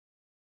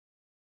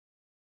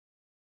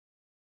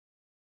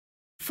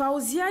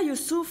Fawzia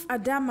Yusuf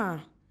Adam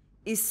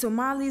is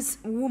Somali's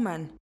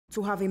woman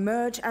to have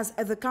emerged as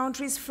the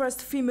country's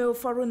first female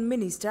foreign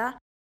minister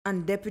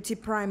and deputy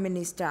prime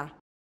minister.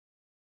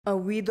 A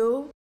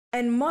widow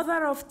and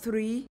mother of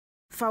three,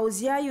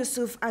 Fawzia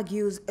Yusuf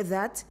argues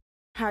that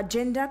her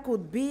gender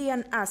could be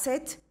an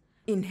asset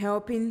in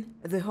helping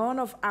the Horn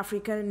of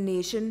African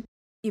nation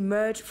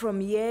emerge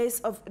from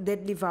years of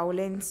deadly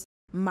violence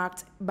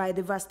marked by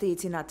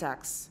devastating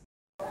attacks.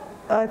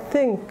 I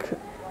think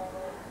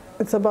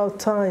it's about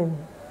time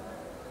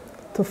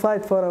to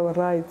fight for our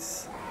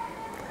rights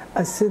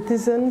as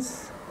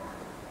citizens,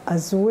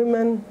 as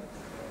women,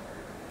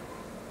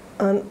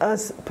 and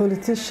as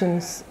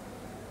politicians,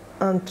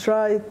 and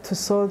try to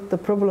solve the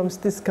problems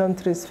this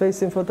country is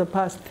facing for the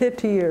past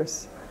 30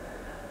 years.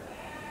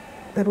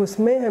 There was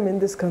mayhem in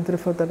this country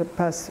for the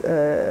past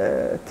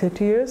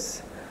 30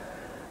 years.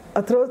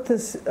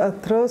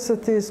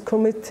 Atrocities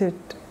committed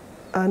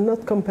are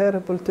not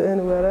comparable to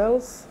anywhere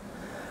else.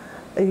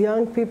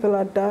 Young people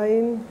are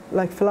dying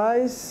like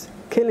flies,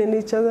 killing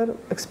each other,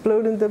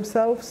 exploding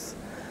themselves,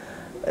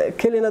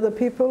 killing other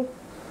people.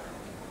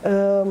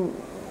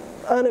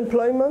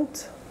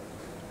 Unemployment,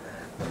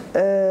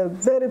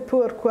 very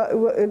poor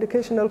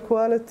educational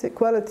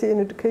quality in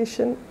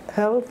education,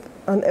 health,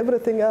 and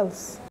everything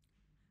else.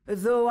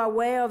 Though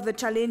aware of the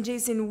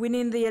challenges in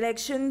winning the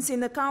elections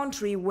in a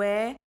country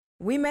where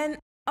women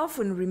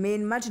often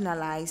remain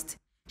marginalized,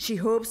 she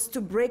hopes to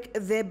break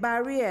their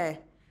barrier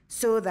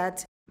so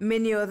that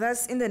many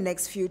others in the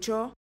next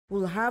future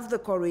will have the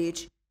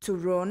courage to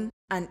run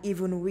and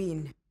even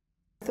win.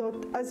 I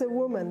thought, as a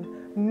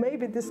woman,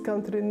 maybe this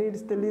country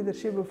needs the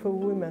leadership of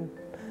women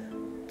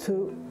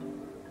to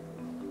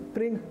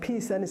bring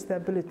peace and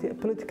stability,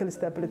 political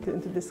stability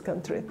into this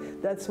country.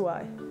 That's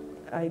why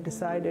I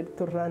decided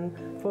to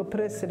run for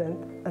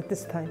president at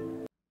this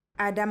time.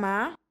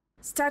 Adama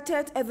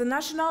started at the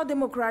National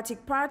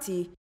Democratic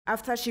Party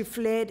after she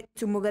fled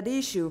to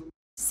Mogadishu,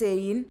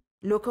 saying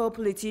local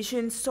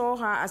politicians saw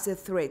her as a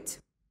threat.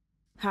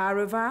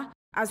 However,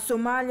 as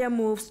Somalia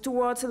moves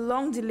towards a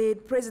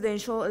long-delayed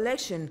presidential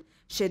election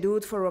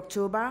scheduled for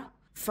October,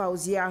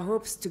 Fawzia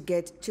hopes to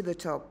get to the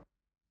top.